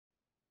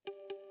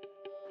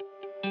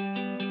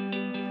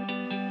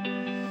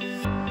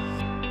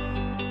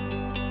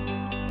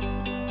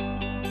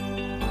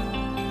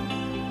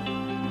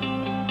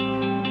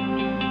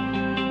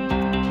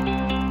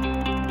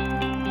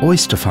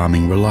Oyster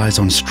farming relies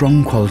on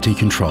strong quality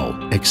control,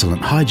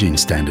 excellent hygiene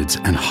standards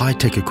and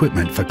high-tech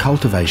equipment for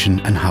cultivation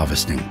and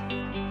harvesting.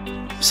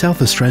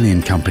 South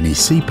Australian company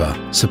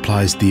SEAPA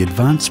supplies the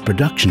advanced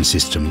production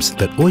systems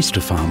that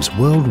oyster farms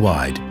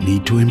worldwide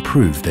need to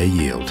improve their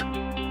yield.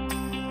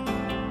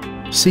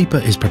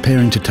 SEAPA is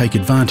preparing to take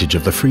advantage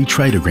of the free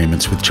trade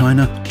agreements with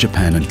China,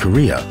 Japan and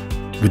Korea,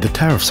 with the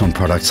tariffs on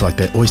products like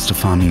their oyster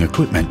farming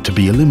equipment to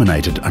be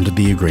eliminated under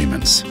the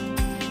agreements.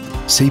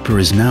 SEAPA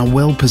is now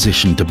well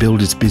positioned to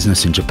build its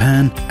business in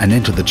Japan and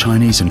enter the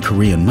Chinese and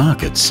Korean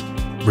markets,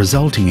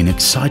 resulting in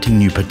exciting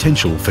new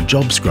potential for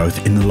jobs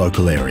growth in the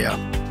local area.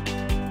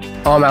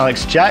 I'm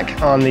Alex Jack,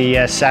 I'm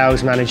the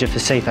sales manager for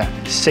SEAPA.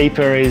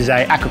 SEAPA is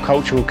an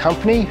aquacultural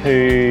company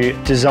who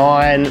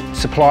design,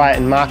 supply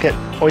and market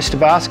oyster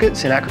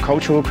baskets and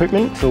aquacultural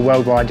equipment for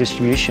worldwide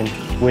distribution.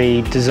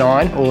 We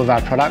design all of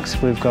our products.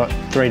 We've got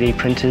 3D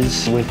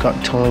printers, we've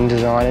got tooling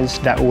designers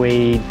that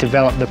we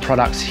develop the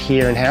products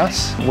here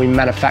in-house. We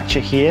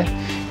manufacture here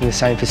in the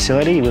same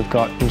facility. We've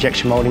got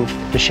injection moulding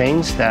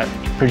machines that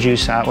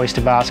produce our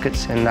oyster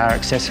baskets and our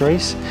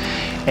accessories.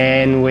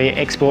 And we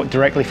export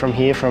directly from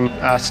here from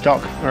our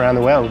stock around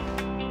the world.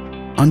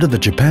 Under the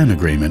Japan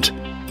agreement,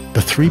 the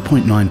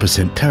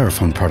 3.9%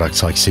 tariff on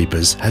products like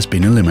SEAPA's has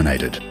been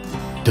eliminated,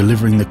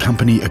 delivering the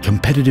company a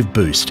competitive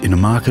boost in a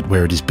market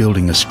where it is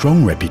building a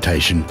strong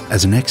reputation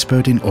as an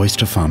expert in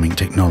oyster farming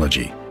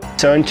technology.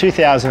 So in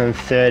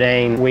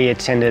 2013, we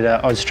attended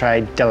an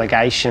Austrade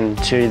delegation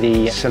to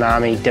the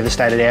tsunami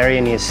devastated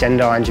area near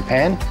Sendai in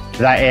Japan.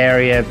 That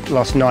area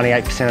lost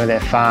 98% of their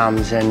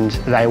farms and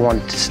they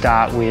wanted to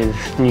start with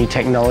new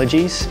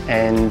technologies,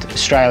 and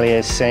Australia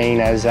is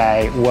seen as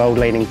a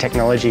world-leading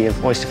technology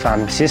of oyster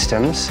farming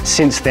systems.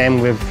 Since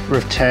then we've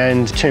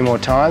returned 2 more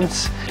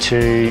times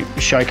to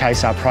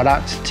showcase our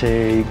product,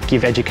 to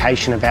give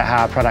education about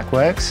how our product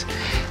works,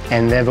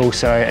 and they've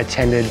also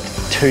attended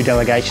 2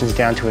 delegations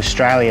down to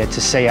Australia to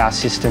see our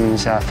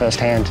systems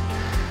firsthand.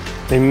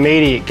 The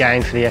immediate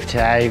gain for the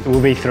FTA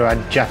will be through our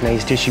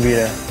Japanese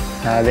distributor.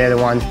 They're the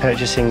ones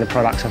purchasing the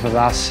products off of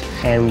us,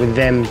 and with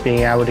them being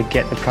able to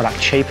get the product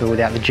cheaper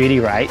without the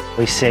duty rate,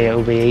 we see it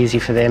will be easy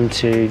for them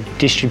to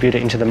distribute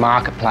it into the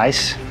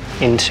marketplace.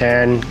 In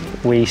turn,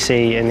 we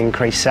see an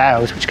increased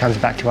sales, which comes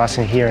back to us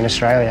here in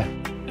Australia.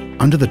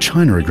 Under the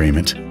China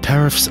agreement,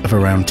 tariffs of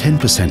around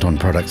 10% on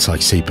products like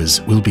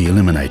SEAPA's will be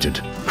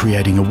eliminated,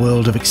 creating a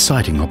world of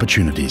exciting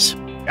opportunities.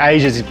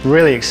 Asia's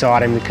really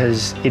exciting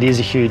because it is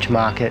a huge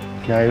market.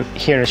 You know,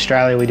 here in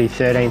Australia we do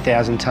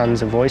 13,000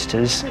 tonnes of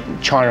oysters.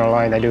 China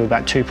alone they do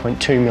about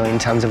 2.2 million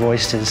tonnes of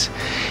oysters.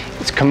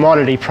 It's a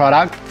commodity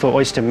product for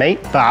oyster meat,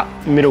 but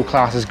middle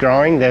class is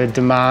growing. The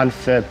demand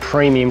for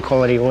premium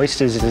quality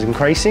oysters is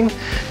increasing.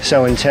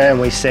 So in turn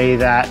we see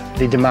that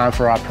the demand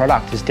for our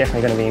product is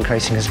definitely going to be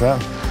increasing as well.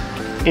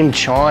 In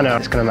China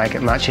it's going to make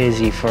it much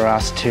easier for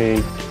us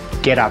to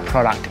get our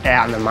product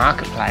out in the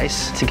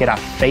marketplace, to get our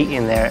feet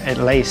in there at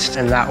least,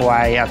 and that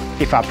way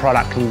if our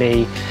product can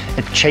be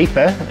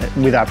cheaper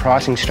with our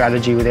pricing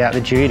strategy without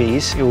the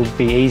duties, it will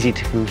be easy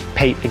to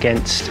compete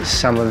against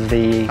some of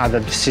the other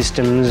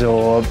systems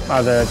or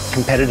other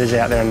competitors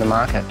out there in the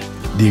market.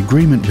 The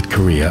agreement with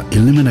Korea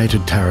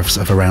eliminated tariffs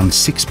of around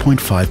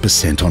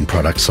 6.5% on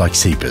products like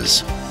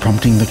SEAPA's,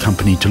 prompting the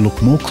company to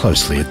look more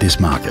closely at this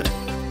market.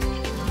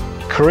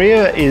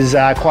 Korea is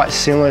quite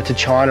similar to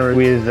China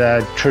with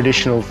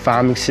traditional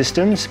farming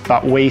systems,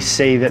 but we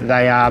see that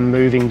they are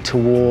moving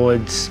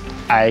towards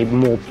a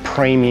more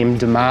premium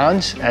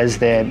demand as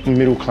their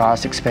middle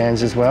class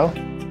expands as well.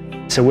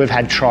 So we've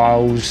had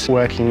trials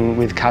working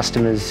with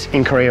customers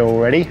in Korea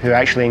already, who are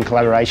actually in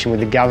collaboration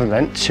with the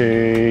government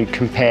to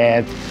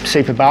compare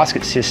SEAPA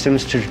basket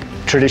systems to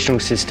traditional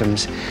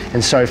systems,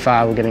 and so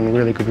far we're getting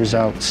really good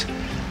results.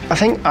 I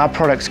think our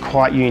product's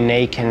quite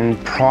unique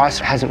and price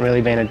hasn't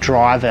really been a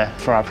driver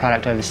for our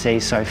product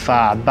overseas so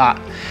far, but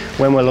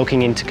when we're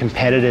looking into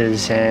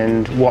competitors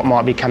and what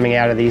might be coming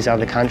out of these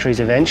other countries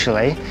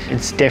eventually,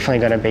 it's definitely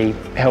going to be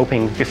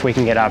helping if we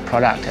can get our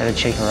product at a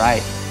cheaper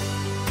rate.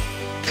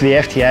 For the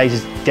FTAs,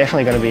 it's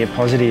definitely going to be a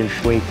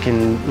positive. We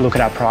can look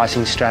at our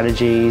pricing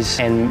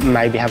strategies and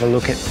maybe have a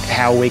look at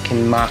how we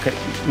can market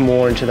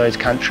more into those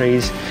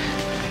countries,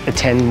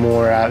 attend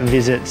more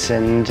visits,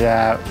 and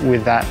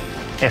with that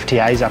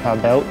FTAs up our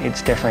belt,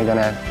 it's definitely going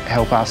to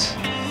help us.